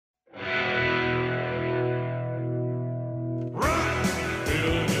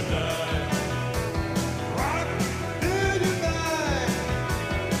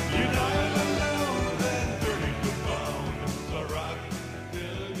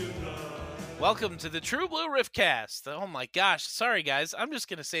Welcome to the True Blue Riffcast. Oh my gosh, sorry guys. I'm just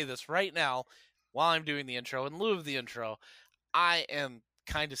going to say this right now while I'm doing the intro. In lieu of the intro, I am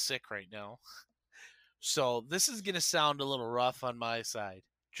kind of sick right now. So this is going to sound a little rough on my side.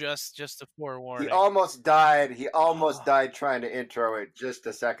 Just a He forewarning. almost died. He almost Oh, died trying to intro it just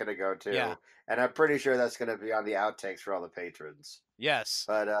a second ago yeah. too, and I'm pretty sure that's going to be on the outtakes for all the patrons. Yes.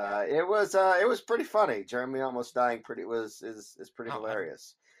 But it was pretty funny. Jeremy almost dying pretty was is pretty Oh, I'm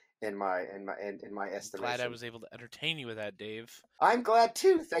hilarious in my glad I estimation. was able to entertain you with that, Dave. I'm glad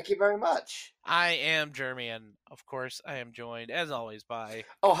too. Thank you very much. I am Jeremy, and of course, I am joined, as always, by...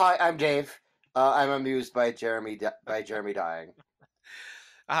 Oh hi, I'm Dave. I'm amused by Jeremy dying.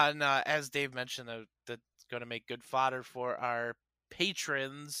 And as Dave mentioned, that's going to make good fodder for our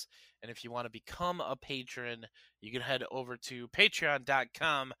patrons. And if you want to become a patron, you can head over to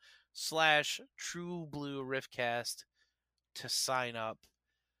patreon.com/trueblueriffcast to sign up.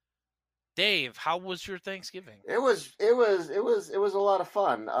 Dave, how was your Thanksgiving? It was a lot of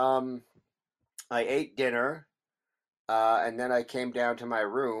fun. I ate dinner. And then I came down to my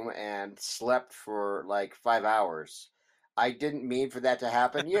room and slept for like 5 hours. I didn't mean for that to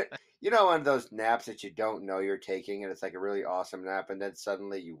happen. You know, one of those naps that you don't know you're taking, and it's like a really awesome nap, and then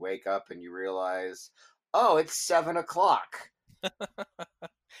suddenly you wake up and you realize, oh, it's 7 o'clock.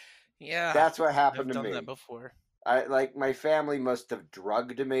 Yeah, That's what I've happened to done that me. before. I like my family must have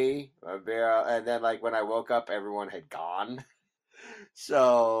drugged me, and then like when I woke up, everyone had gone.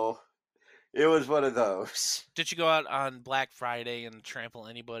 So it was one of those. Did you go out on Black Friday and trample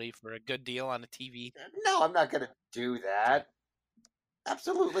anybody for a good deal on a TV? No, I'm not gonna do Okay. that.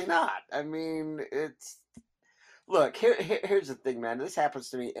 Absolutely not. I mean, it's look here's the thing, man. This happens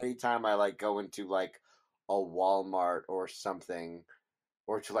to me anytime I like go into like a Walmart or something,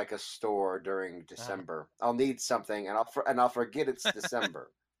 or to like a store during Uh-huh. December. I'll need something, and I'll forget it's December.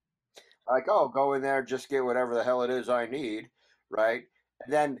 Like, oh, go in there, just get whatever the hell it is I need, right?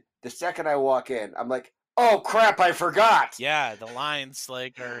 And then the second I walk in, I'm like, oh crap, I forgot. Yeah, the lines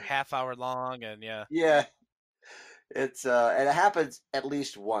like are half hour long, and yeah. Yeah, it's and it happens at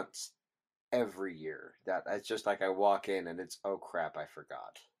least once every year. That it's just like I walk in and it's oh crap, I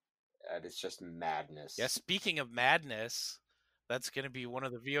forgot. And it's just Yeah, madness. speaking of madness, that's going to be one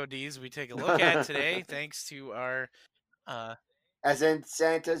of the VODs we take a look at today, thanks to our uh As in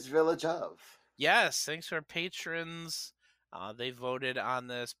Santa's Village of. yes, thanks to our patrons. They voted on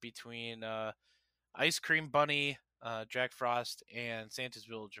this between Ice Cream Bunny, Jack Frost, and Santa's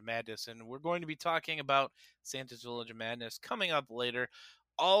Village of Madness, and we're going to be talking about Santa's Village of Madness coming up later.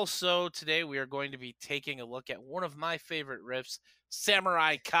 Also, today we are going to be taking a look at one of my favorite riffs,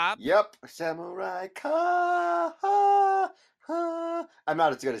 Samurai Cop. Yep, Samurai Ka. I'm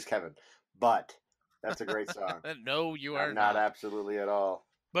not as good as Kevin, but that's a great song. No, you are I'm not not. absolutely at all.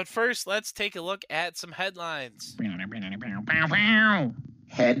 But first, let's take a look at some headlines.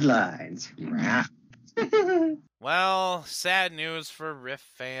 Headlines. Well, sad news for Riff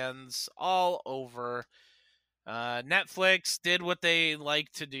fans all over. Netflix did what they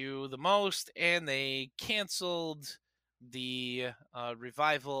like to do the most, and they canceled the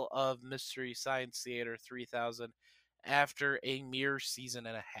revival of Mystery Science Theater 3000 after a mere season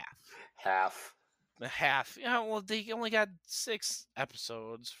and a half. Half. A half. Yeah, well, they only got 6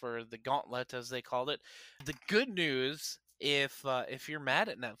 episodes for the gauntlet, as they called it. The good news, if you're mad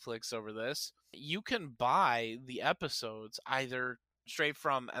at Netflix over this, you can buy the episodes either straight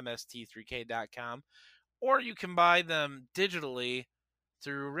from mst3k.com or you can buy them digitally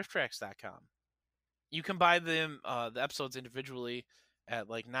through rifftracks.com. You can buy them the episodes individually at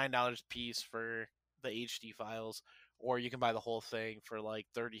like $9 a piece for the HD files, or you can buy the whole thing for like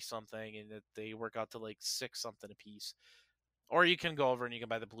 30 something, and they work out to like 6 something a piece. Or you can go over and you can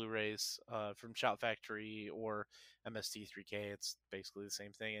buy the Blu-rays from Shout Factory or MST3K. It's basically the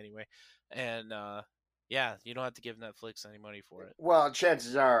same thing anyway. And yeah, you don't have to give Netflix any money for it. Well,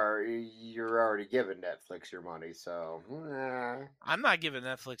 chances are you're already giving Netflix your money, so I'm not giving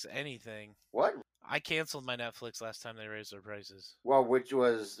Netflix anything. what? I canceled my Netflix last time they raised their prices. Well, which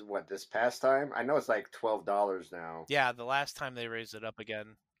was what this past time? I know it's like $12 now. Yeah, the last time they raised it up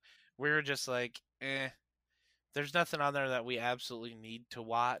again, we were just like, there's nothing on there that we absolutely need to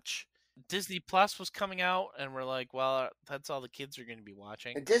watch. Disney Plus was coming out, and we're like, well, that's all the kids are going to be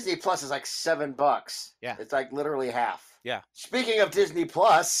watching. And Disney Plus is like $7. Yeah. It's like literally half. Yeah. Speaking of Disney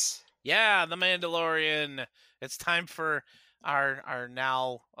Plus, Yeah, The Mandalorian. It's time for our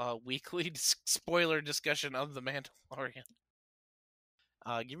now weekly spoiler discussion of The Mandalorian.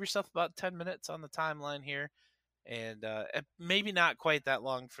 Give yourself about 10 minutes on the timeline here, and maybe not quite that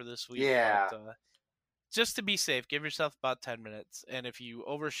long for this week. yeah. But, just to be safe, give yourself about 10 minutes. And if you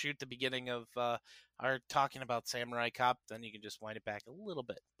overshoot the beginning of our talking about Samurai Cop, then you can just wind it back a little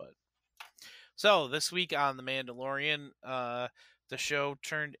bit. But so this week on The Mandalorian, the show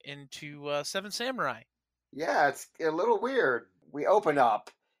turned into Seven Samurai. Yeah, it's a little weird. We open up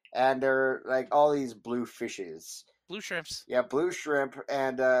and there are like all these blue fishes. Blue shrimps. Yeah, blue shrimp,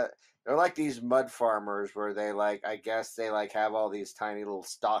 and they're like these mud farmers where they like, I guess they like have all these tiny little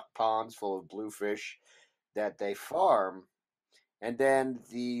stock ponds full of blue fish that they farm, and then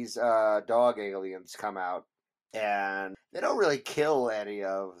these dog aliens come out, and they don't really kill any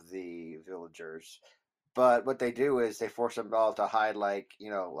of the villagers. But what they do is they force them all to hide, like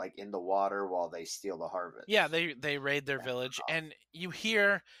like in the water while they steal the Yeah, harvest. they raid their village, and you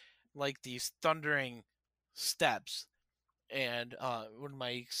hear like these thundering steps. And when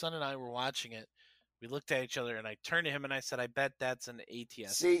my son and I were watching it, we looked at each other, and I turned to him and I said, "I bet that's an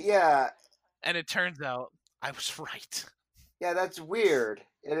ATST." See, yeah, And it turns out I was right. yeah, that's weird.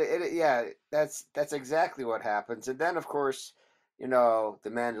 Yeah, that's exactly what happens. And then, of course, the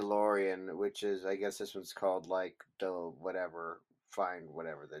Mandalorian, which is, I guess this one's called like the whatever, fine,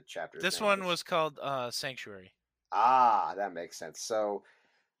 whatever the chapter's This name one is. was called Sanctuary. Ah, that makes sense. So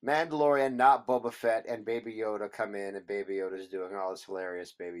Mandalorian, not Boba Fett, and Baby Yoda come in, and Baby Yoda's doing all this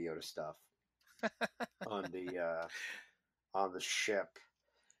hilarious Baby Yoda stuff on the ship.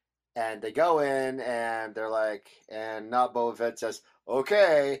 And they go in, and they're like, and not Boba Fett says,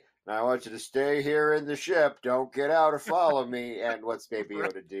 "Okay, now I want you to stay here in the ship. Don't get out or follow me." And what's Baby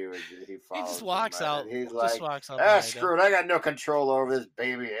Right. Yoda do? Is he He just follows them, walks right? out, And he's just like, walks out "Ah, behind him. screw it! I got no control over this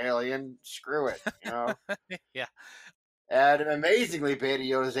baby alien. Screw it." Yeah, And amazingly, Baby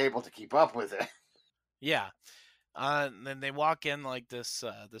Yoda's able to keep up with it. yeah. And then they walk in like this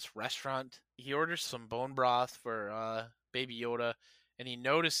restaurant. He orders some bone broth for Baby Yoda, and he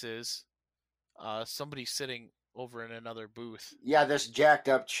notices somebody sitting over in another booth, Yeah, this jacked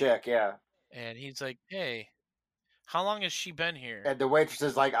up chick. Yeah, and he's like, "Hey, how long has she been here?" and the waitress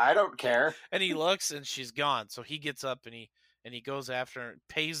is like, "I don't care." And he looks, and she's gone. So he gets up and he goes after her,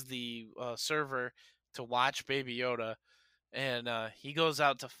 pays the server to watch Baby Yoda, and he goes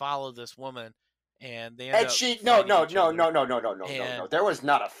out to follow this woman, and they end And up she no fighting no each no other. no no no no no no no. And There was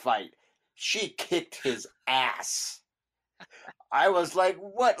not a fight. She kicked his ass. I was like,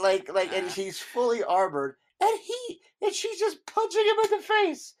 what? And uh, he's fully armored, and she's just punching him in the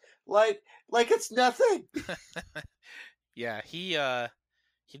face, like it's nothing. yeah, he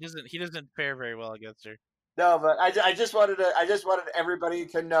doesn't fare very well against her. No, but I just wanted everybody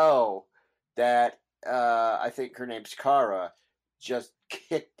to know that I think her name's Kara just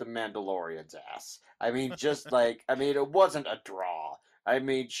kicked the Mandalorian's ass. I mean, it wasn't a draw. I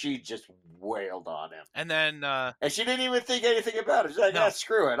mean, she just wailed on him. And then And she didn't even think anything about it. She's like, "Ah, no,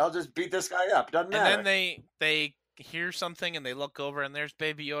 screw it. I'll just beat this guy up. Doesn't and then matter." they hear something, and they look over, and there's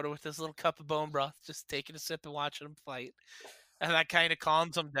Baby Yoda with his little cup of bone broth, just taking a sip and watching him fight, and that kind of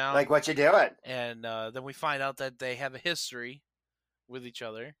calms him down. Like, what you doing? And then we find out that they have a history with each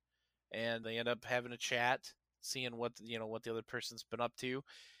other, and they end up having a chat, seeing what the other person's been up to,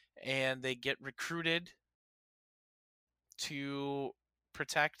 and they get recruited to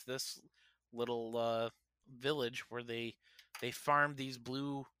protect this little village where they farm these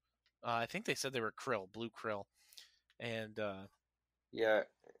blue. I think they said they were blue krill, and Yeah.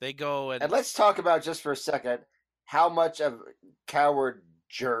 they go And and let's talk about just for a second how much of coward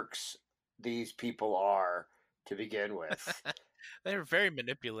jerks these people are to begin with. they're very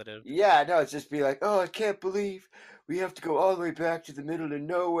manipulative. Yeah, no, it's just be like, "Oh, I can't believe we have to go all the way back to the middle of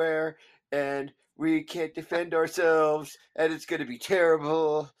nowhere, and we can't defend ourselves, and it's going to be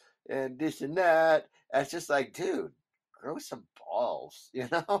terrible, and this and that." And it's just like, dude, grow some balls,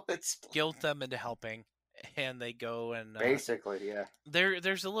 It's Guilt them into helping, and they go and basically, yeah.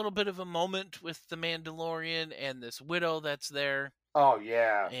 there's a little bit of a moment with the Mandalorian and this widow that's there, Oh,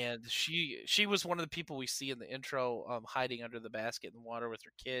 yeah. and she was one of the people we see in the intro, hiding under the basket in the water with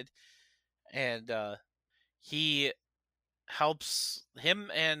her kid, and he helps him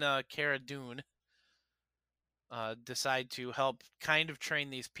and Cara Dune decide to help kind of train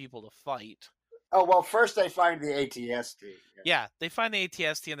these people to fight. Oh, well, first they find the ATST. Yeah. Yeah, they find the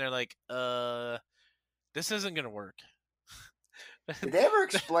ATST and they're like, this isn't gonna work. Did they ever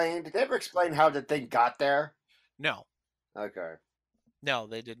explain? Did they ever explain how the thing got there? No, Okay. no,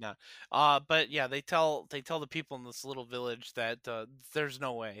 they did not. But yeah, they tell the people in this little village that there's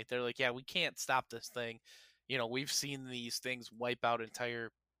no way. They're like, yeah, we can't stop this thing. We've seen these things wipe out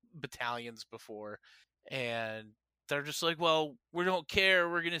entire battalions before, and they're just like, well, we don't care.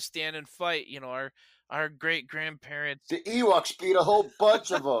 We're gonna stand and fight. Our great grandparents. The Ewoks beat a whole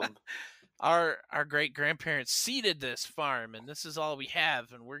bunch of them. our great grandparents seeded this farm, and this is all we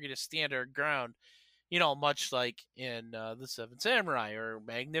have, and we're gonna stand our ground. Much like in the Seven Samurai or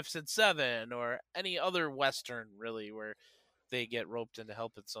Magnificent Seven or any other Western, really, where they get roped into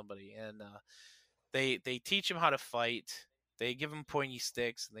helping somebody, and they teach them how to fight. They give them pointy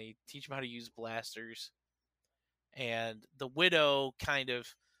sticks, and they teach them how to use blasters. And the widow kind of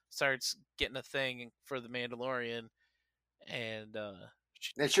starts getting a thing for the Mandalorian, and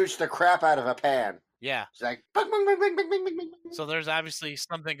It shoots the crap out of a pan. yeah. It's like bing, bing, bing, bing, bing, bing, bing, bing. So there's obviously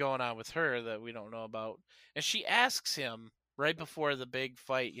something going on with her that we don't know about. And she asks him right before the big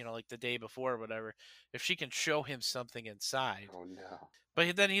fight, like the day before or whatever, if she can show him something inside. Oh no.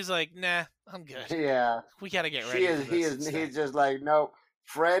 But then he's like, nah, I'm good. Yeah. We got to get She ready for is. He this is. instead. He's just like no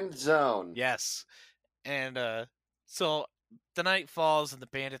friend zone. Yes. And so the night falls and the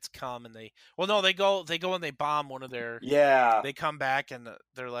bandits come and they go and they bomb one of their, Yeah. they come back and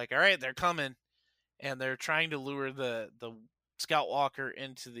they're like, all right, they're coming. And they're trying to lure the scout walker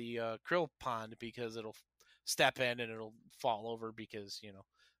into the krill pond because it'll step in and it'll fall over because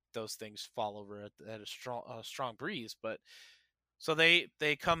those things fall over at a strong breeze. But so they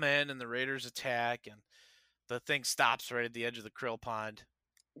come in and the raiders attack and the thing stops right at the edge of the krill pond.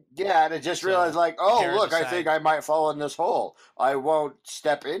 Yeah, and it just realized So like, oh Kara look, I think decides, I might fall in this hole. I won't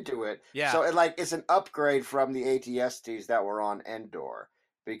step into it. yeah, So it's an upgrade from the ATSTs that were on Endor.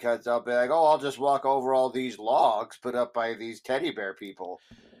 Because they'll be like, oh, I'll just walk over all these logs put up by these teddy bear people.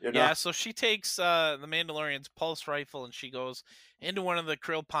 You know? yeah. So she takes the Mandalorian's pulse rifle and she goes into one of the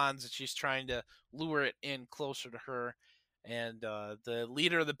krill ponds and she's trying to lure it in closer to her. And the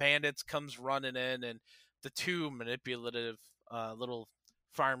leader of the bandits comes running in, and the two manipulative little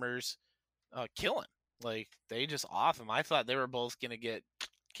farmers kill him. Like they just off him. I thought they were both gonna get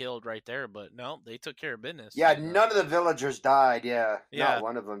killed right there, but no, they took care of business. Yeah, And none of the villagers died. Yeah, not yeah,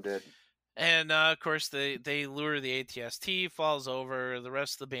 one of them did. and of course they lure the ATST, falls over. The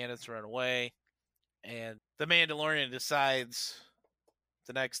rest of the bandits run away, and the Mandalorian decides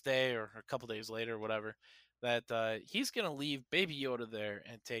the next day or a couple days later, whatever, that he's gonna leave Baby Yoda there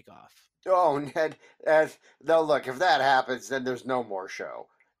and take off. Oh, Ned. No, look, if that happens, then there's no more show.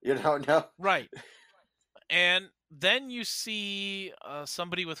 You don't know. Right. And then you see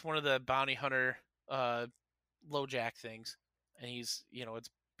somebody with one of the bounty hunter low jack things, and it's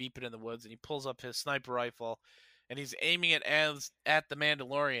beeping in the woods, and he pulls up his sniper rifle, and he's aiming it at the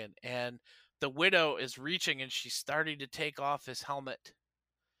Mandalorian, and the widow is reaching, and she's starting to take off his helmet,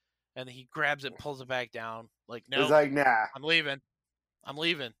 and he grabs it, and pulls it back down, like, It's nope, like, nah. I'm leaving,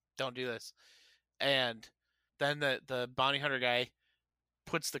 don't do this. And then the bounty hunter guy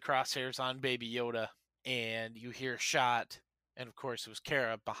puts the crosshairs on Baby Yoda, and you hear a shot, and of course it was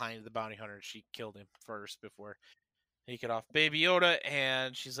Kara behind the bounty hunter. She killed him first before he cut off Baby Yoda,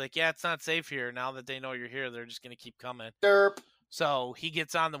 and she's like, yeah, it's not safe here. Now that they know you're here, they're just gonna keep coming. Derp. So he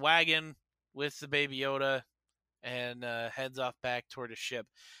gets on the wagon with the Baby Yoda and heads off back toward his ship.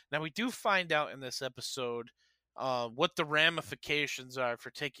 Now we do find out in this episode what the ramifications are for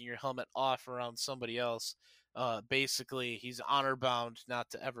taking your helmet off around somebody else. Basically, he's honor bound not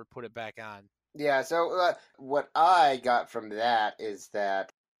to ever put it back on. Yeah, so what I got from that is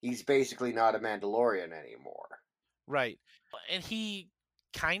that he's basically not a Mandalorian anymore. Right. And he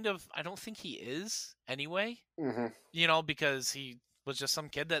kind of, I don't think he is anyway, Mm-hmm. because he was just some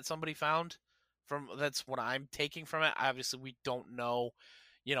kid that somebody found. That's what I'm taking from it. Obviously, we don't know,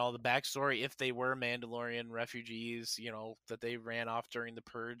 the backstory, if they were Mandalorian refugees, that they ran off during the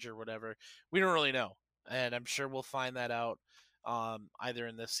purge or whatever. We don't really know. And I'm sure we'll find that out either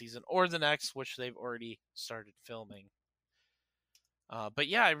in this season or the next, which they've already started filming. But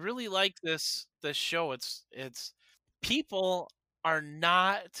yeah, I really like this show. It's people are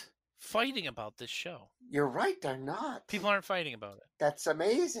not fighting about this show. You're right, they're not. People aren't fighting about it. That's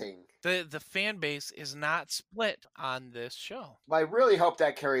amazing. The fan base is not split on this show. I really hope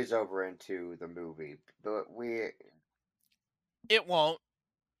that carries over into the movie. But It won't.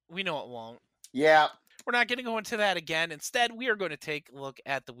 We know it won't. yeah. We're not going to go into that again. Instead, we are going to take a look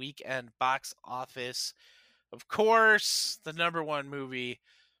at the weekend box office. Of course, the number one movie,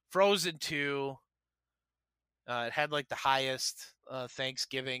 Frozen 2. It had like the highest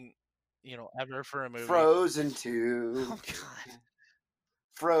Thanksgiving, ever for a movie. Frozen 2. Oh God.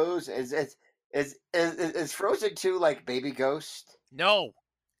 Frozen is Frozen 2 like Baby Ghost? No,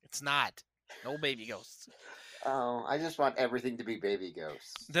 it's not. No baby ghosts. Oh, I just want everything to be Baby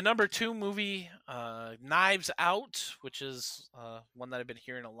Ghost. The number two movie, Knives Out, which is one that I've been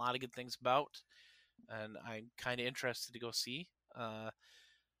hearing a lot of good things about, and I'm kind of interested to go see.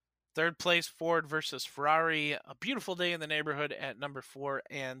 Third place, Ford versus Ferrari. A Beautiful Day in the Neighborhood at number 4,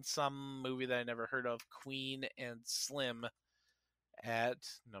 and some movie that I never heard of, Queen and Slim, at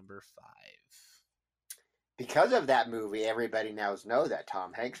number 5. Because of that movie, everybody now knows that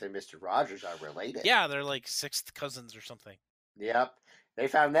Tom Hanks and Mr. Rogers are related. Yeah, they're like sixth cousins or something. Yep. They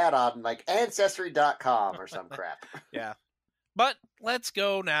found that on like Ancestry.com or some crap. Yeah. But let's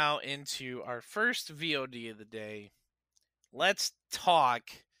go now into our first VOD of the day. Let's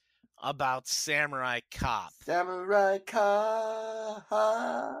talk about Samurai Cop. Samurai Cop.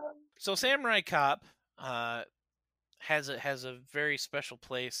 So Samurai Cop has a very special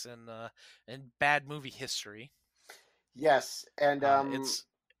place in bad movie history. Yes, and It's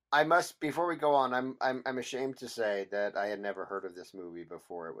I must, before we go on, I'm ashamed to say that I had never heard of this movie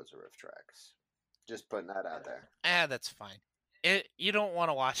before it was a Riff Tracks. Just putting that out there. that's fine. You don't want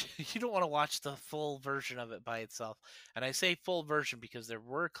to watch you don't want to watch the full version of it by itself. And I say full version because there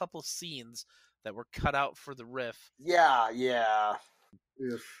were a couple scenes that were cut out for the riff. Yeah.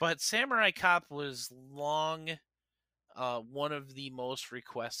 Oof. But Samurai Cop was long one of the most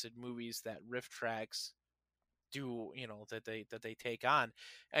requested movies that Riff Tracks do, that they take on.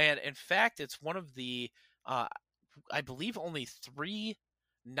 And in fact, it's one of the I believe only 3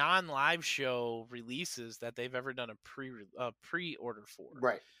 non-live show releases that they've ever done a pre-order for.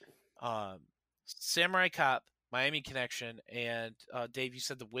 Right. Samurai Cop, Miami Connection, and Dave, you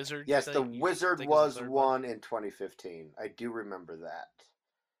said The Wizard. Yes, The Wizard was one in 2015. I do remember that.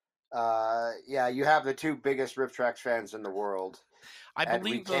 Yeah, you have the 2 biggest Riff Tracks fans in the world. I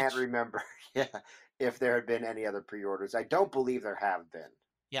believe we can't remember if there had been any other pre-orders. I don't believe there have been.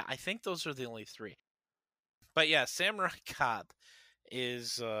 Yeah, I think those are the only 3. But yeah, Samurai Cop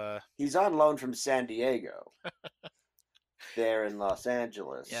is he's on loan from San Diego. There in Los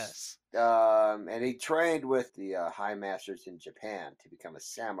Angeles. Yes. And he trained with the high masters in Japan to become a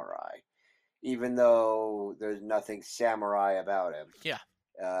samurai, even though there's nothing samurai about him. Yeah.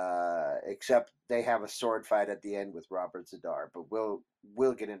 Except they have a sword fight at the end with Robert Zadar, but we'll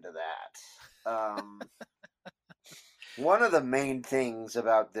get into that. One of the main things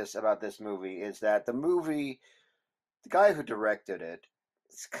about this movie is that the guy who directed it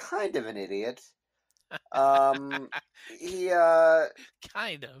is kind of an idiot. He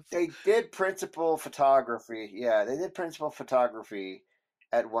kind of. They did principal photography. Yeah, they did principal photography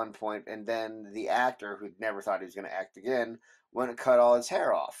at one point, and then the actor, who never thought he was going to act again, went and cut all his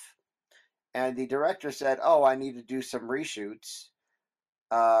hair off. And the director said, "Oh, I need to do some reshoots."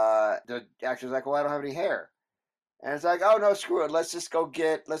 The actor's like, "Well, I don't have any hair," and it's like, "Oh no, screw it. Let's just go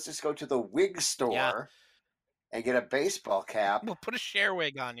to the wig store and get a baseball cap. We'll put a share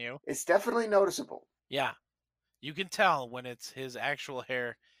wig on you." It's definitely noticeable. Yeah, you can tell when it's his actual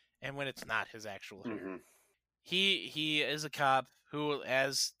hair and when it's not his actual hair. Mm-hmm. He is a cop who,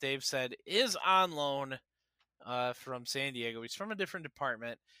 as Dave said, is on loan from San Diego. He's from a different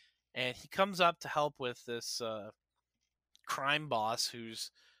department, and he comes up to help with this crime boss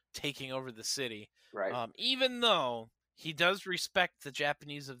who's taking over the city. Right. Even though he does respect the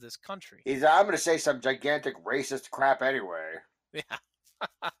Japanese of this country. I'm going to say some gigantic racist crap anyway. Yeah.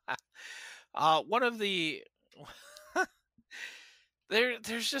 One of the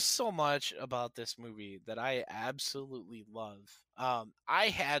there's just so much about this movie that I absolutely love. I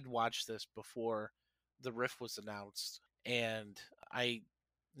had watched this before the riff was announced, and I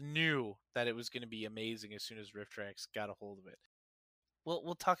knew that it was going to be amazing as soon as Riff Tracks got a hold of it.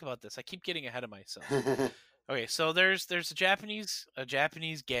 We'll talk about this. I keep getting ahead of myself. Okay, so there's a Japanese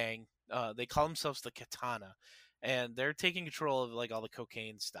gang. They call themselves the Katana, and they're taking control of like all the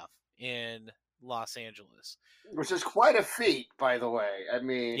cocaine stuff in Los Angeles, which is quite a feat, by the way. I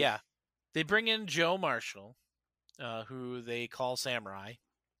mean, yeah, they bring in Joe Marshall, who they call Samurai,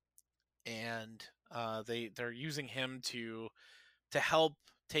 and they're using him to help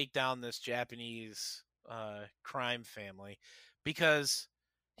take down this Japanese crime family because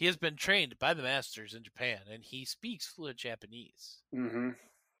he has been trained by the masters in Japan and he speaks fluent Japanese. Mm-hmm.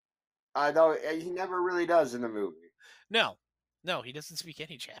 I know he never really does in the movie. No, he doesn't speak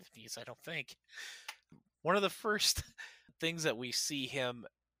any Japanese, I don't think. One of the first things that we see him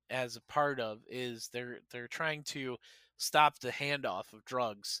as a part of is they're trying to stop the handoff of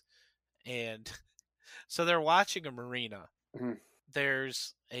drugs, and so they're watching a marina. Mm-hmm.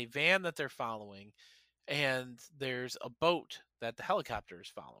 There's a van that they're following, and there's a boat that the helicopter is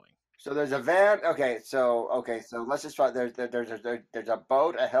following. So there's a van. Okay, so let's just try. There's a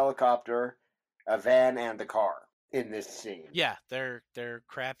boat, a helicopter, a van, and the car in this scene. Yeah, their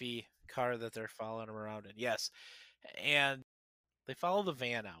crappy car that they're following them around in. Yes, and they follow the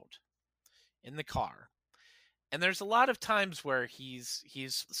van out in the car, And there's a lot of times where he's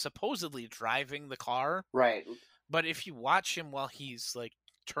supposedly driving the car, Right. but if you watch him while he's like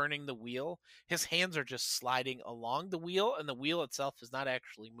turning the wheel, his hands are just sliding along the wheel and the wheel itself is not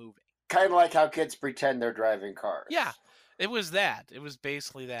actually moving. Kind of like how kids pretend they're driving Yeah, cars. it was that. It was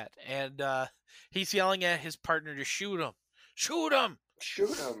basically that. And he's yelling at his partner to shoot him. Shoot him.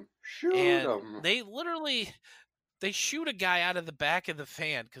 Shoot them. Shoot And them. they literally they shoot a guy out of the back of the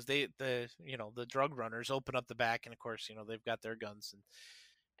van because the drug runners open up the back and of course they've got their guns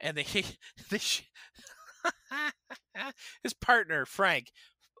and they they sh- his partner Frank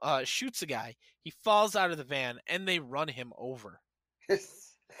shoots a guy. He falls out of the van and they run him over.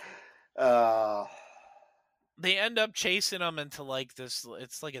 uh, They end up chasing him into like this.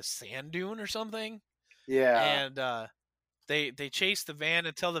 It's like a sand dune or something, yeah. and they chase the van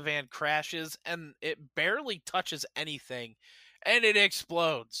until the van crashes and it barely touches anything, and it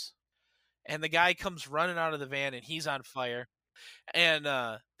explodes. And the guy comes running out of the van and he's on fire. And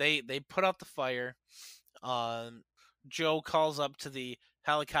they put out the fire. Um, Joe calls up to the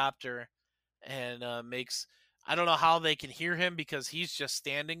helicopter and makes. I don't know how they can hear him because he's just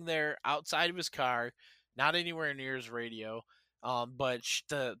standing there outside of his car, not anywhere near his radio. But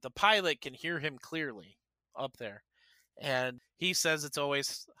the pilot can hear him clearly up there, and he says it's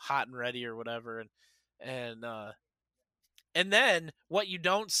always hot and ready or whatever. And and then what you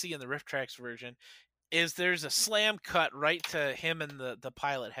don't see in the Rift Tracks version is there's a slam cut right to him and the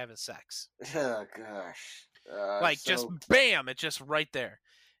pilot having sex. Oh gosh. Like just So bam, it's just right there.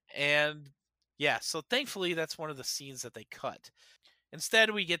 And yeah, so thankfully that's one of the scenes that they cut.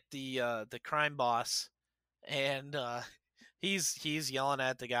 Instead we get the crime boss and he's yelling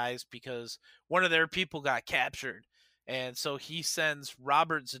at the guys because one of their people got captured. And so he sends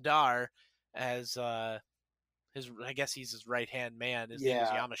Robert Zadar as his I guess he's his right hand man. His name is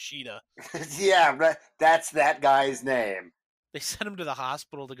yeah. Yamashita. Yeah, that's that guy's name. They sent him to the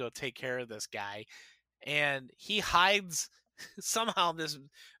hospital to go take care of this guy, and he hides somehow. This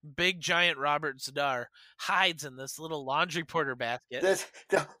big giant Robert Zadar hides in this little laundry porter basket.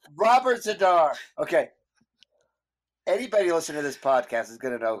 The Robert Zadar. Okay. Anybody listening to this podcast is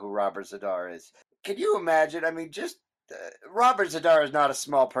going to know who Robert Zadar is. Can you imagine? I mean, just Robert Zadar is not a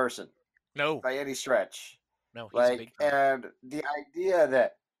small person No, by any stretch. no, he's a Like, big fella. and the idea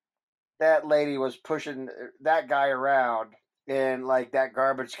that that lady was pushing that guy around in like that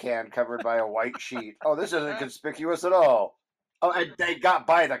garbage can covered by a white sheet. Oh, this isn't conspicuous at all. Oh, and they got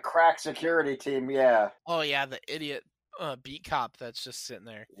by the crack security team. Yeah, Oh yeah, the idiot beat cop that's just sitting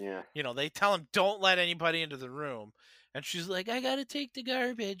there. yeah. They tell him don't let anybody into the room, and she's like, "I gotta take the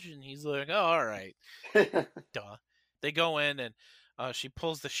garbage," and he's like, "Oh, all right." Duh. They go in and she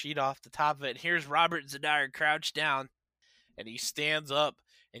pulls the sheet off the top of it. Here's Robert Zadar crouched down, and he stands up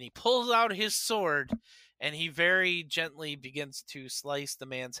and he pulls out his sword and he very gently begins to slice the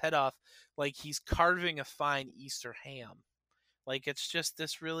man's head off like he's carving a fine Easter ham. Like it's just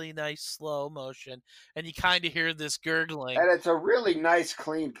this really nice slow motion, and you kind of hear this gurgling. And it's a really nice,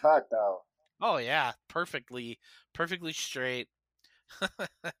 clean cut, though. Oh yeah, perfectly straight.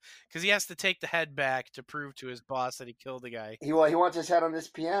 Because he has to take the head back to prove to his boss that he killed the guy. He wants his head on this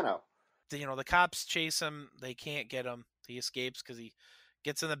piano. The cops chase him. They can't get him. He escapes because he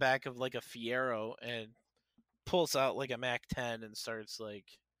gets in the back of like a Fiero and pulls out like a Mac 10 and starts like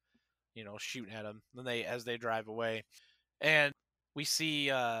shooting at him. Then as they drive away, and we see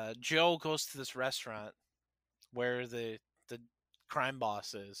Joe goes to this restaurant where the crime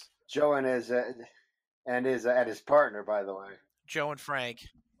boss is. Joe and his partner, by the way. Joe and Frank.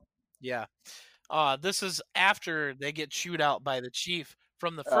 Yeah. This is after they get chewed out by the chief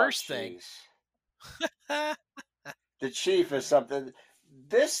from the Oh, first thing. jeez. The chief is something.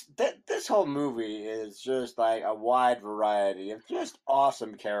 This whole movie is just like a wide variety of just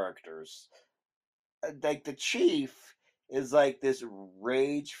awesome characters. Like the chief is like this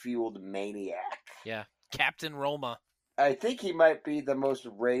rage-fueled maniac. Yeah. Captain Roma. I think he might be the most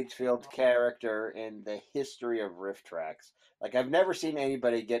rage-filled character in the history of Rift Tracks. Like I've never seen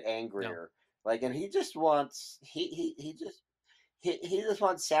anybody get angrier. Like, and he just wants he just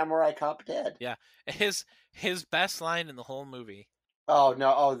wants Samurai Cop dead. Yeah. His best line in the whole movie. Oh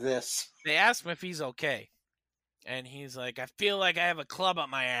no! Oh, this. They ask him if he's okay, and he's like, "I feel like I have a club up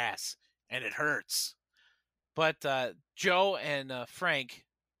my ass, and it hurts." But Joe and Frank,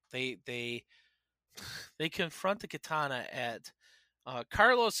 they confront the katana at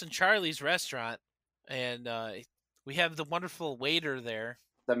Carlos and Charlie's restaurant, and we have the wonderful waiter there.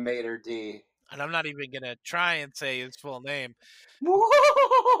 The Mater D. And I'm not even gonna try and say his full name.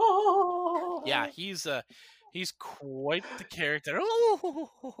 Yeah, he's quite the character.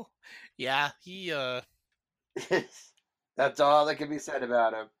 Oh, yeah, he That's all that can be said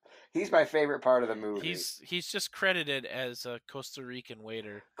about him. He's my favorite part of the movie. He's just credited as a Costa Rican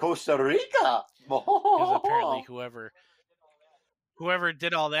waiter Costa Rica. because apparently whoever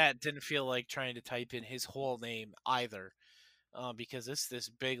did all that didn't feel like trying to type in his whole name either, because it's this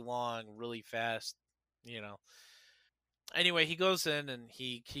big, long, really fast, you know. Anyway, he goes in and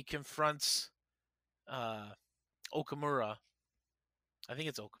he confronts uh, Okamura. I think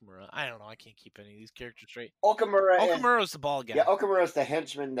it's Okamura. I don't know. I can't keep any of these characters straight. Okamura is Okamura is the bald yeah. guy. Okamura is the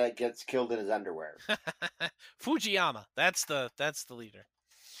henchman that gets killed in his underwear. Fujiyama. That's the leader.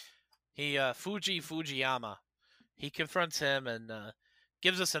 He Fujiyama. He confronts him and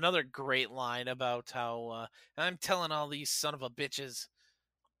gives us another great line about how I'm telling all these son of a bitches.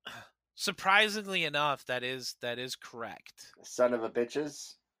 Surprisingly enough, that is correct. Son of a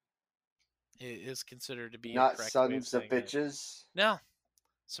bitches, It is considered to be a not correct way of sons of saying it. bitches. No,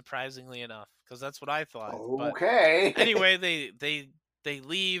 surprisingly enough, because that's what I thought. But Okay. anyway, they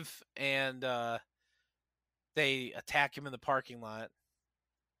leave and they attack him in the parking lot,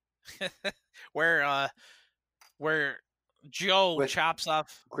 where where Joe With chops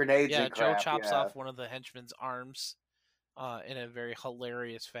off. grenades Yeah, and Joe crap. chops Yeah. off one of the henchmen's arms in a very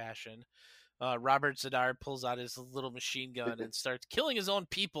hilarious fashion. Robert Zadar pulls out his little machine gun and starts killing his own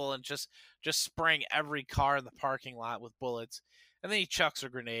people and just spraying every car in the parking lot with bullets. And then he chucks a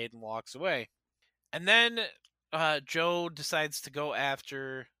grenade and walks away. And then Joe decides to go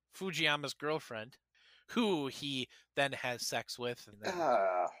after Fujiyama's girlfriend, who he then has sex with, and then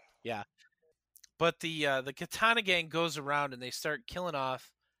Uh, yeah. But the Katana gang goes around and they start killing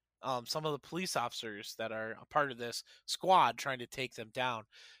off some of the police officers that are a part of this squad, trying to take them down.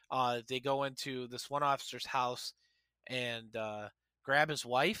 They go into this one officer's house and grab his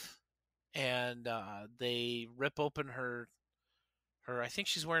wife, and they rip open her. I think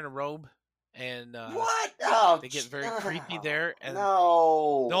she's wearing a robe, and what? Oh, they get very creepy there. And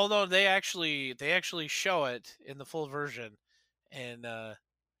no. no, they actually show it in the full version, and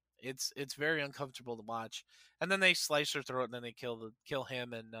it's very uncomfortable to watch. And then they slice her throat, and then they kill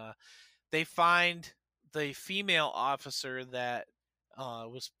him, and they find the female officer that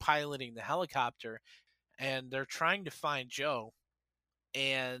was piloting the helicopter, and they're trying to find Joe,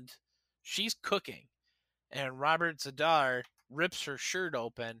 and she's cooking, and Robert Zadar rips her shirt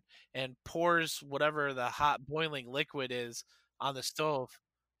open and pours whatever the hot boiling liquid is on the stove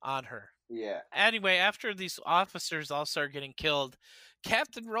on her. Yeah. Anyway, after these officers all start getting killed,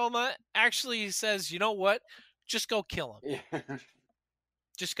 Captain Roma actually says, "You know what? Just go kill them. Yeah.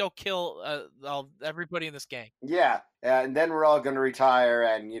 Just go kill everybody in this gang." Yeah. And then we're all going to retire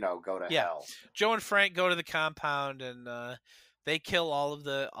and, go to Yeah, hell. Joe and Frank go to the compound and they kill all of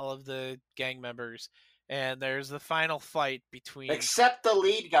the gang members. And there's the final fight between Except the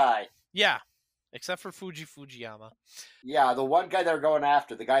lead guy. yeah, except for Fujiyama. Yeah, the one guy they're going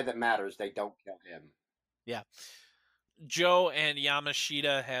after, the guy that matters, they don't kill him. Yeah, Joe and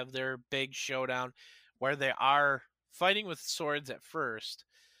Yamashita have their big showdown where they are fighting with swords at first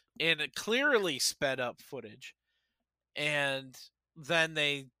in a clearly sped up footage, and then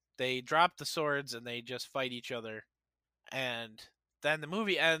they drop the swords and they just fight each other, and then the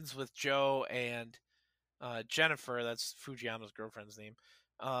movie ends with Joe and Jennifer, that's Fujiyama's girlfriend's name,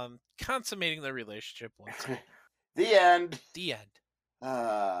 consummating their relationship once again. The end. The end.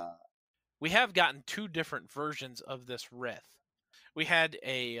 Uh, We have gotten two different versions of this riff. We had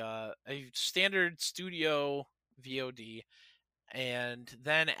a standard studio VOD, and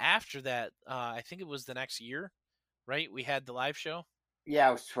then after that, I think it was the next year, right? We had the live show. yeah,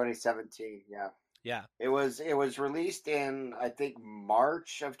 it was 2017. Yeah. Yeah, It was released in I think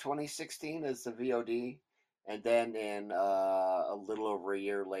March of 2016 as the VOD, and then in a little over a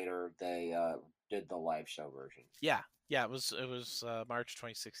year later they did the live show version. yeah, yeah. It was March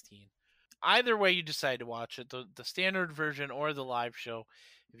 2016. Either way you decide to watch it, the standard version or the live show,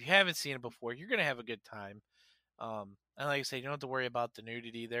 if you haven't seen it before, you're gonna have a good time. And like I say, you don't have to worry about the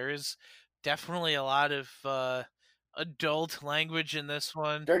nudity. There is definitely a lot of adult language in this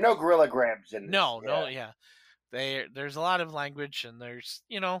one. There are no gorilla grabs in this. No, yeah. There's a lot of language and there's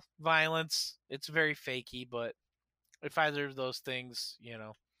violence. It's very fakey, but if either of those things,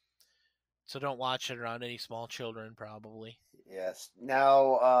 so don't watch it around any small children, probably. Yes.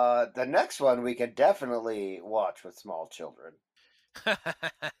 Now, the next one we could definitely watch with small children.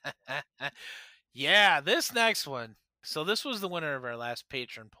 Yeah, this next one. So this was the winner of our last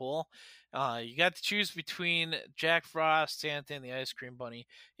patron poll. You got to choose between Jack Frost, Santa and the Ice Cream Bunny,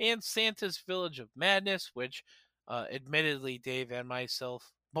 and Santa's Village of Madness, which admittedly Dave and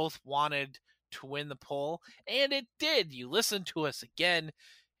myself both wanted to win the poll, and it did. You listened to us again,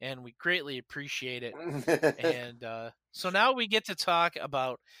 and we greatly appreciate it. And so now we get to talk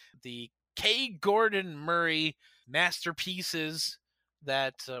about the K. Gordon Murray masterpieces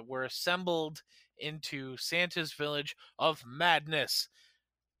that were assembled into Santa's Village of Madness.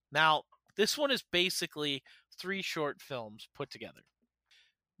 Now, this one is basically three short films put together.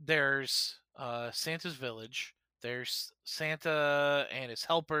 There's Santa's Village, there's Santa and his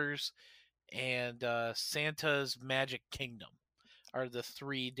helpers, and Santa's Magic Kingdom are the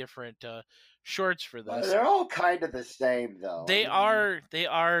three different shorts for this. They're all kind of the same, though. I mean, They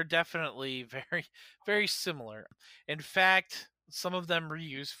are definitely very similar. In fact, some of them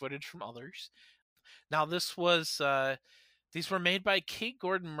reuse footage from others. Now these were made by Kate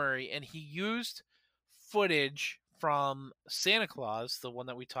Gordon Murray, and he used footage from Santa Claus, the one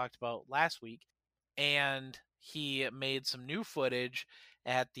that we talked about last week, and he made some new footage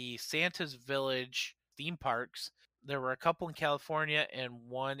at the Santa's Village theme parks. There were a couple in California and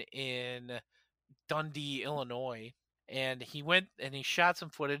one in Dundee, Illinois, and he went and he shot some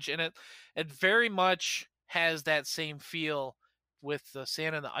footage, and it very much has that same feel with the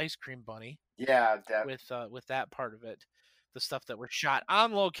Santa and the Ice Cream Bunny yeah, with that part of it, the stuff that were shot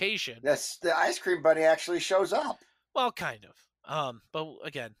on location. the ice cream bunny actually shows up. Well, kind of. But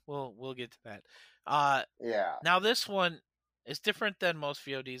again, we'll get to that. Uh, Yeah. Now this one is different than most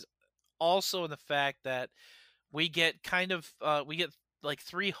VODs, also in the fact that we get we get like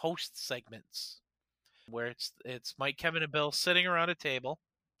three host segments where it's Mike, Kevin, and Bill sitting around a table.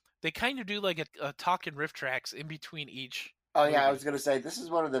 They kind of do like a talk and riff tracks in between each Oh yeah, I movie, was gonna say this is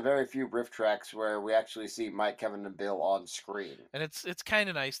one of the very few riff tracks where we actually see Mike, Kevin, and Bill on screen. and it's kind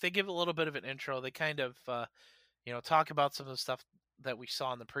of nice. They give a little bit of an intro. They kind of talk about some of the stuff that we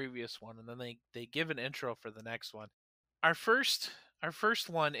saw in the previous one, and then they give an intro for the next one. Our first our first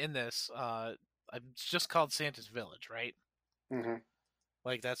one in this it's just called Santa's Village, right? Hmm.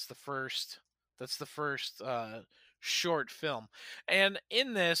 Like that's the first short film. And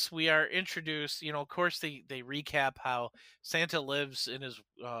in this we are introduced, of course they recap how Santa lives in his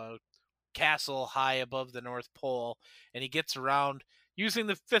castle high above the North Pole, and he gets around using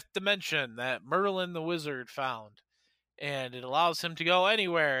the fifth dimension that Merlin the wizard found, and it allows him to go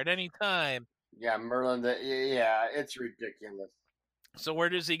anywhere at any time. Yeah, Merlin. Yeah, it's ridiculous. So where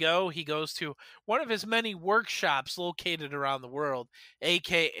does he go? He goes to one of his many workshops located around the world,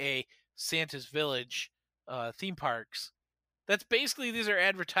 aka Santa's Village theme parks. That's basically, these are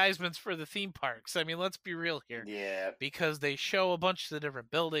advertisements for the theme parks. I mean, let's be real here, Yeah. because they show a bunch of the different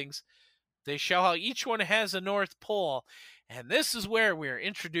buildings. They show how each one has a North Pole, and this is where we're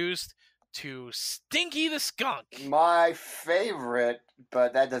introduced to Stinky the Skunk. My favorite,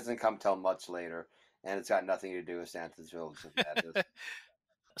 but that doesn't come till much later, and it's got nothing to do with Santa's Village of Madness.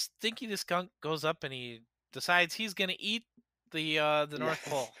 Stinky the Skunk goes up and he decides he's gonna eat the North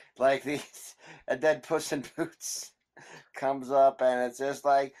Pole. Like these, and then Puss in Boots comes up, and it's just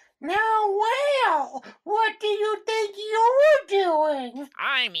like, now, well, what do you think you're doing?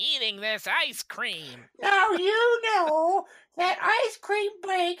 I'm eating this ice cream. Now you know that ice cream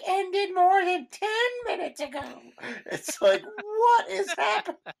break ended more than 10 minutes ago. It's like, what is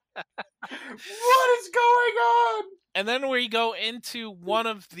happening? What is going on? And then we go into one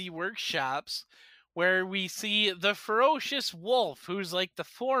of the workshops where we see the ferocious wolf, who's like the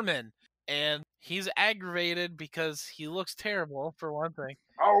foreman, and he's aggravated because he looks terrible, for one thing.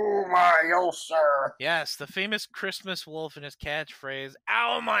 Oh my ulcer! Yes, the famous Christmas wolf and his catchphrase,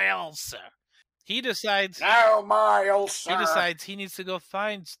 "Ow my ulcer." He decides Oh my ulcer! he decides he needs to go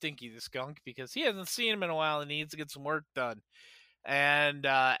find Stinky the Skunk because he hasn't seen him in a while and he needs to get some work done. And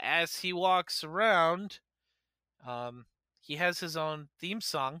as he walks around, he has his own theme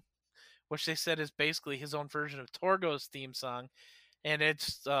song, which they said is basically his own version of Torgo's theme song. And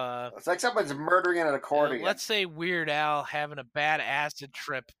it's like someone's murdering an accordion. let's say Weird Al having a bad acid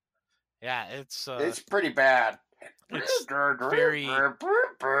trip. Yeah, it's pretty bad. It's very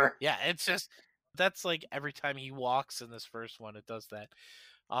yeah. It's just that's like every time he walks in this first one, it does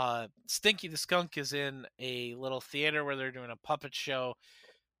that. Stinky the Skunk is in a little theater where they're doing a puppet show,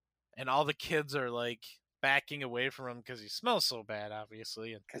 and all the kids are like backing away from him because he smells so bad,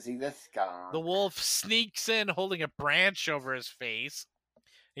 obviously. And Because he's the skunk. the wolf sneaks in holding a branch over his face.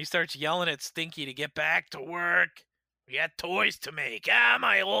 He starts yelling at Stinky to get back to work. We got toys to make. Ah,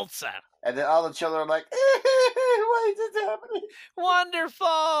 my ulcer. And then all the children are like, why is this happening?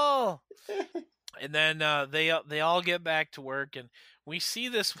 Wonderful. And then they all get back to work, and we see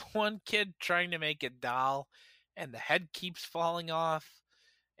this one kid trying to make a doll, and the head keeps falling off.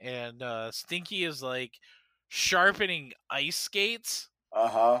 And Stinky is like sharpening ice skates,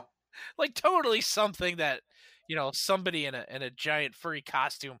 Uh-huh. like totally something that somebody in a giant furry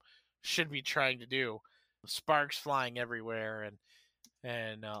costume should be trying to do. Sparks flying everywhere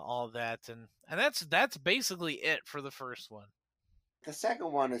and all that, and that's basically it for the first one. The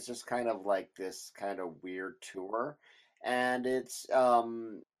second one is just kind of like this kind of weird tour, and it's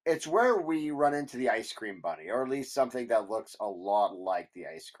where we run into the ice cream bunny, or at least something that looks a lot like the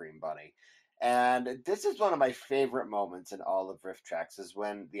ice cream bunny. And this is one of my favorite moments in all of Rift Tracks is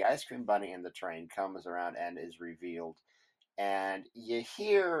when the ice cream bunny in the train comes around and is revealed, and you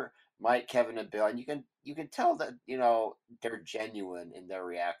hear Mike, Kevin, and Bill, and you can tell that they're genuine in their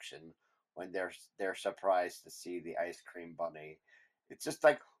reaction when they're surprised to see the ice cream bunny. It's just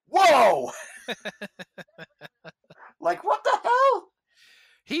like, whoa, like what the hell?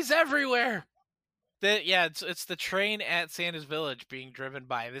 He's everywhere. Yeah, it's the train at Santa's village being driven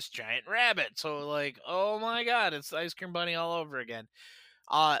by this giant rabbit. So like, oh my god, it's the ice cream bunny all over again.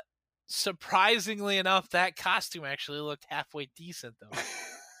 Uh Surprisingly enough, that costume actually looked halfway decent though.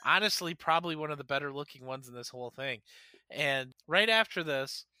 Honestly, probably one of the better looking ones in this whole thing. And right after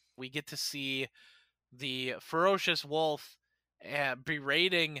this, we get to see the ferocious wolf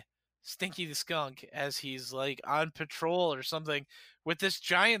berating Stinky the skunk as he's like on patrol or something with this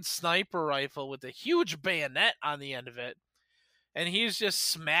giant sniper rifle with a huge bayonet on the end of it. And he's just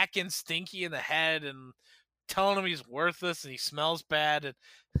smacking Stinky in the head and telling him he's worthless and he smells bad. And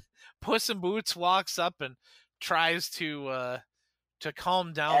Puss in Boots walks up and tries to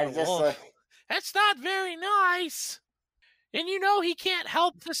calm down And the it's just wolf. like, That's not very nice. And he can't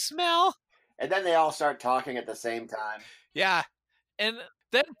help the smell. and then they all start talking at the same time. Yeah. And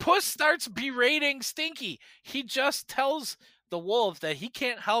then Puss starts berating Stinky. He just tells the wolf that he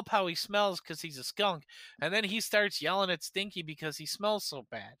can't help how he smells because he's a skunk. And then he starts yelling at Stinky because he smells so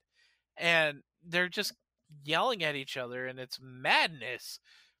bad. And they're just yelling at each other, and it's madness.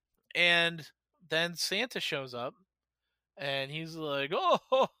 And then Santa shows up, and he's like, oh,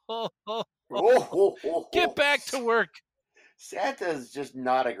 ho, ho, ho, ho, Oh, ho, ho, get ho. back to work. Santa's just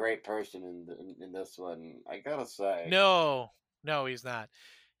not a great person in this one, I gotta say. No, no, he's not.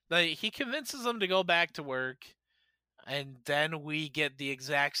 Like, he convinces them to go back to work, and then we get the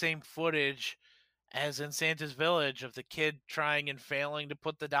exact same footage as in Santa's village of the kid trying and failing to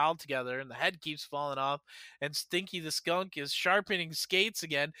put the doll together, and the head keeps falling off, and Stinky the skunk is sharpening skates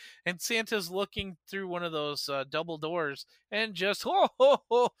again, and Santa's looking through one of those double doors and just ho ho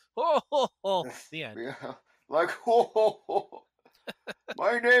ho ho ho ho. The end. Yeah, like, ho, ho, ho.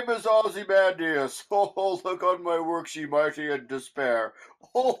 My name is Ozymandias. Oh, look on my worksheet, mighty in despair.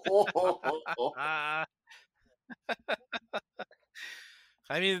 Ho, ho, ho, ho, ho. Ah,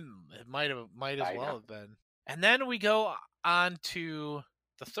 I mean, it might as I know. well have been. And then we go on to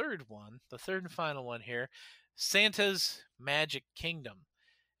the third one, the third and final one here, Santa's Magic Kingdom.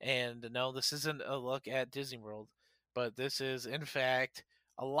 And no, this isn't a look at Disney World, but this is, in fact,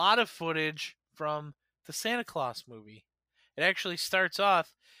 a lot of footage from the Santa Claus movie. It actually starts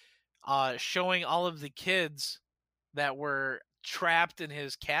off showing all of the kids that were trapped in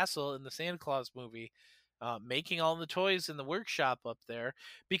his castle in the Santa Claus movie, making all the toys in the workshop up there.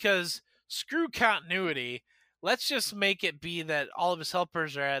 Because screw continuity, let's just make it be that all of his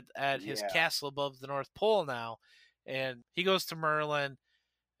helpers are at his Yeah. castle above the North Pole now. And he goes to Merlin,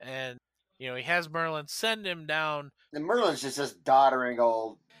 and he has Merlin send him down. And Merlin's just this doddering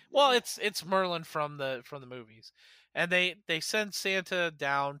old. Well, it's Merlin from the movies, and they send Santa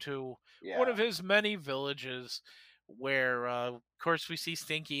down to one Yeah. of his many villages, where of course we see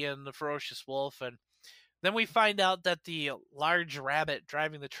Stinky and the ferocious wolf, and then we find out that the large rabbit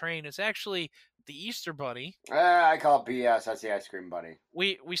driving the train is actually the Easter Bunny. I call it BS. That's the ice cream bunny.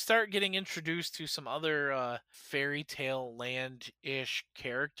 We start getting introduced to some other fairy tale land ish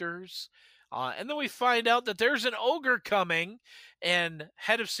characters, and then we find out that there's an ogre coming, and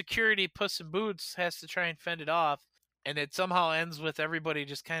head of security Puss in Boots has to try and fend it off, and it somehow ends with everybody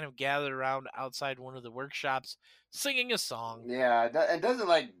just kind of gathered around outside one of the workshops singing a song. Yeah, and doesn't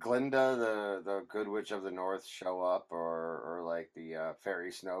like Glinda, the Good Witch of the North, show up, or like the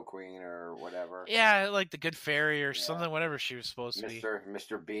Fairy Snow Queen or whatever? Yeah, like the Good Fairy or Yeah, something, whatever she was supposed to be.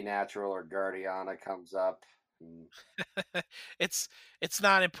 Mister Be Natural or Guardiana comes up. And It's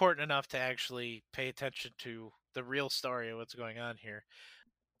not important enough to actually pay attention to the real story of what's going on here.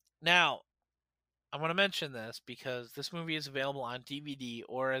 Now, I want to mention this because this movie is available on DVD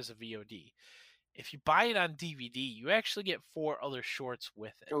or as a VOD. If you buy it on DVD, you actually get 4 other shorts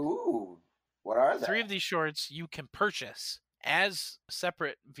with it. ooh, what are they? 3 of these shorts you can purchase as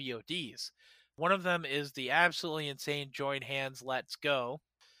separate VODs. One of them is the absolutely insane Join Hands, Let's Go.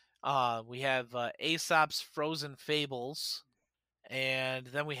 We have Aesop's Frozen Fables, and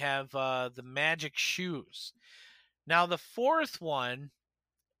then we have the Magic Shoes. Now the fourth one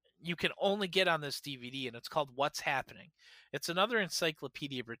you can only get on this DVD, and it's called What's Happening. It's another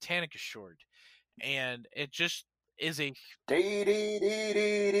Encyclopedia Britannica short, and it just is a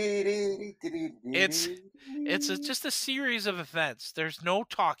it's just a series of events. There's no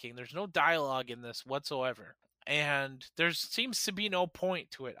talking, there's no dialogue in this whatsoever, and there seems to be no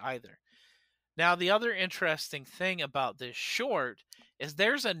point to it either. Now, the other interesting thing about this short is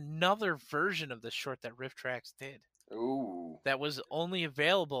there's another version of this short that Riff Tracks did Ooh. that was only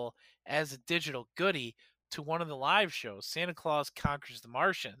available as a digital goodie to one of the live shows, Santa Claus Conquers the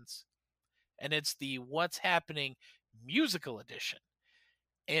Martians, and it's the What's Happening musical edition.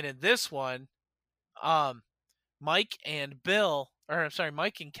 And in this one, um, Mike and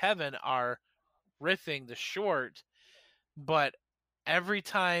Mike and Kevin are riffing the short, but every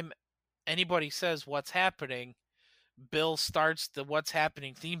time anybody says what's happening, Bill starts the What's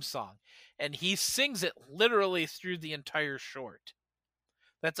Happening theme song, and he sings it literally through the entire short.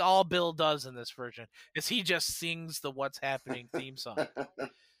 That's all Bill does in this version, is he just sings the What's Happening theme song.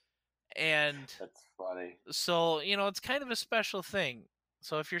 And That's funny. so, it's kind of a special thing.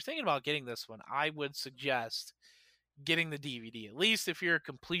 So if you're thinking about getting this one, I would suggest getting the DVD, at least if you're a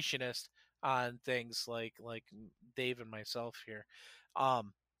completionist on things like Dave and myself here.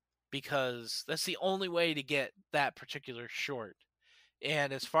 Because that's the only way to get that particular short.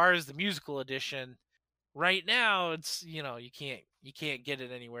 And as far as the musical edition, right now it's you can't get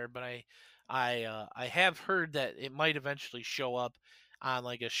it anywhere. But I have heard that it might eventually show up on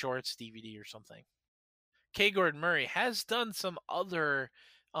like a shorts DVD or something. K. Gordon Murray has done some other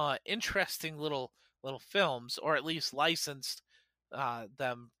interesting little films, or at least licensed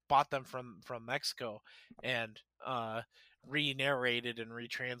bought them from Mexico, and re-narrated and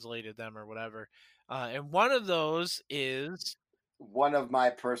retranslated them or whatever. And one of those is One of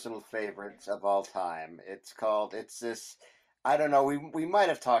my personal favorites of all time. It's this. I don't know. We might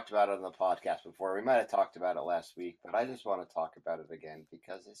have talked about it on the podcast before. We might have talked about it last week, but I just want to talk about it again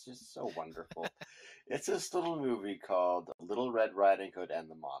because it's just so wonderful. It's this little movie called Little Red Riding Hood and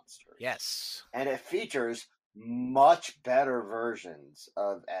the Monsters. yes, And it features much better versions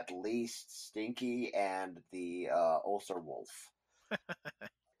of at least Stinky and the Ulcer Wolf.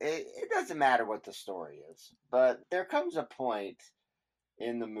 It doesn't matter what the story is, but there comes a point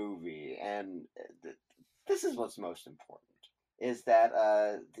in the movie, and this is what's most important, is that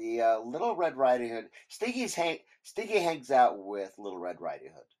the Little Red Riding Hood, Stinky hangs out with Little Red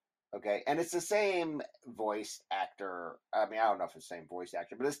Riding Hood, okay, and it's the same voice actor. I mean, I don't know if it's the same voice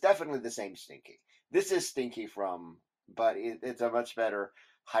actor, but it's definitely the same Stinky. This is Stinky but it's a much better,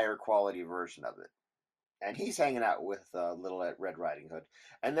 higher quality version of it. And he's hanging out with Little Red Riding Hood,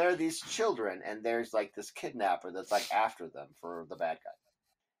 and there are these children, and there's like this kidnapper that's like after them for the bad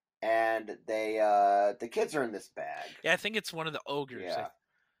guy, and the kids are in this bag. yeah, I think it's one of the ogres. Yeah,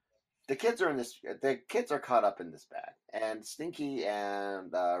 the kids are caught up in this bag, and Stinky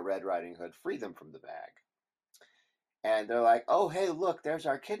and Red Riding Hood free them from the bag, and they're like, "Oh, hey, look, there's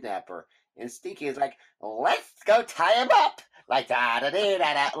our kidnapper," and Stinky is like, "Let's go tie him up." Like da da da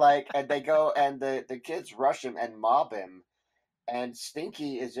da da, like, and they go, and the kids rush him and mob him, and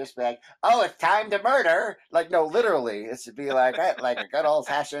Stinky is just like, "Oh, it's time to murder!" Like, no, literally, it's to be like a good old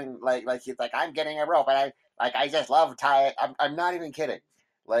fashioned, like he's like, "I'm getting a rope, and I just love tie." I'm not even kidding.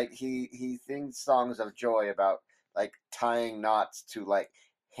 Like he sings songs of joy about like tying knots to like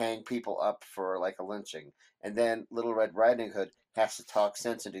hang people up for like a lynching, and then Little Red Riding Hood has to talk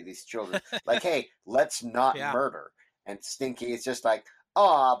sense into these children, like, "Hey, let's not Yeah. murder." And Stinky is just like,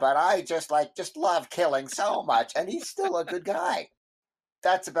 "Oh, but I just love killing so much," and he's still a good guy.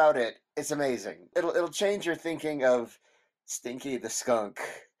 That's about it. It's amazing. It'll change your thinking of Stinky the Skunk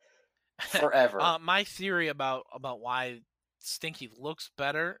forever. My theory about why Stinky looks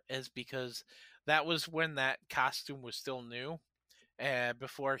better is because that was when that costume was still new, and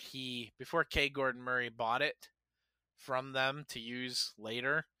before K. Gordon Murray bought it from them to use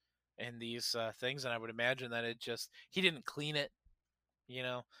later in these things, and I would imagine that he didn't clean it.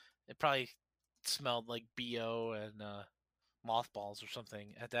 It probably smelled like bo and mothballs or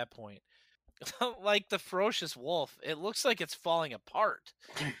something at that point. Like the ferocious wolf, it looks like it's falling apart.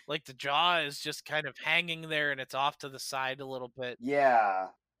 Like the jaw is just kind of hanging there and it's off to the side a little bit. Yeah.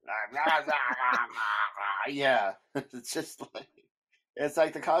 Yeah. It's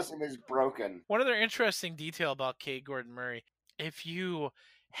like the costume is broken. One other interesting detail about K. Gordon Murray, if you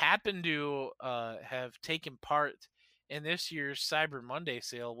happen to have taken part in this year's Cyber Monday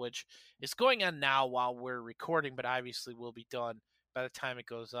sale, which is going on now while we're recording, but obviously will be done by the time it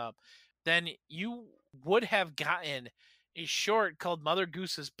goes up, then you would have gotten a short called Mother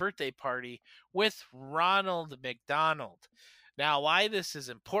Goose's Birthday Party with Ronald McDonald. Now, why this is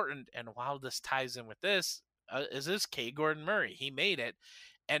important and how this ties in with this is this K. Gordon Murray. He made it,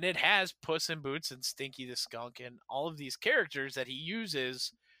 and it has Puss in Boots and Stinky the Skunk and all of these characters that he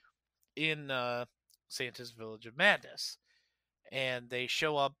uses in Santa's Village of Madness. And they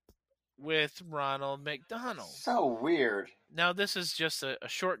show up with Ronald McDonald. So weird. Now, this is just a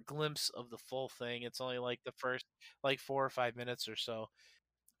short glimpse of the full thing. It's only like the first like 4 or 5 minutes or so.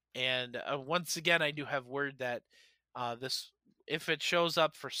 And once again, I do have word that this, if it shows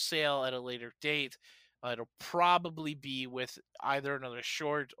up for sale at a later date, it'll probably be with either another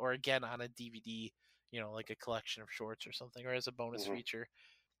short or again on a DVD, like a collection of shorts or something, or as a bonus feature,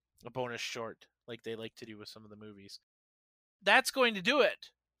 a bonus short, like they like to do with some of the movies. That's going to do it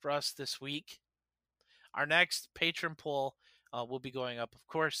for us this week. Our next patron poll will be going up, of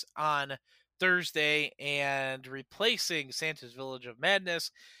course, on Thursday, and replacing Santa's Village of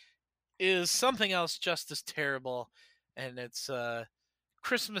Madness is something else just as terrible, and it's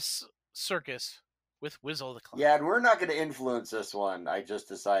Christmas Circus with Wizzo the Clown. Yeah, and we're not going to influence this one. I just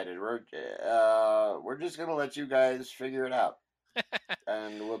decided we're just going to let you guys figure it out,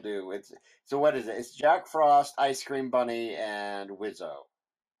 and we'll do it. So what is it? It's Jack Frost, Ice Cream Bunny, and Wizzo,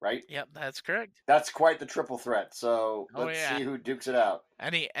 right? Yep, that's correct. That's quite the triple threat. So Oh, let's yeah. see who dukes it out.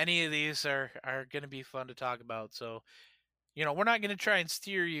 Any of these are going to be fun to talk about. So, we're not going to try and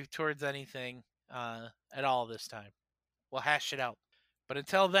steer you towards anything at all this time. We'll hash it out. But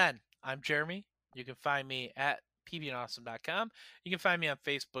until then, I'm Jeremy. You can find me at pbandawesome.com. You can find me on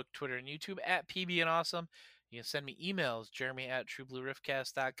Facebook, Twitter, and YouTube at pbandawesome. You can send me emails, jeremy at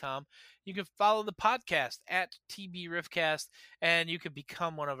trueblueriffcast.com. You can follow the podcast at tbriffcast, and you can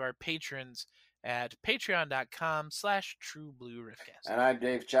become one of our patrons at patreon.com/trueblueriffcast. And I'm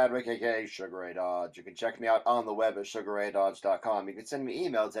Dave Chadwick, aka Sugar Ray Dodge. You can check me out on the web at sugarraydodge.com. You can send me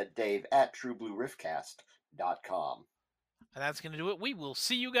emails at dave@trueblueriffcast.com. And that's going to do it. We will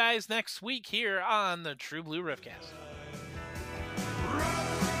see you guys next week here on the True Blue Riffcast.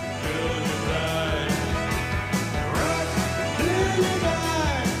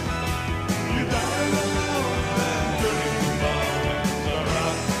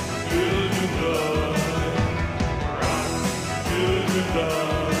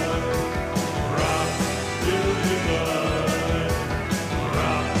 Rock,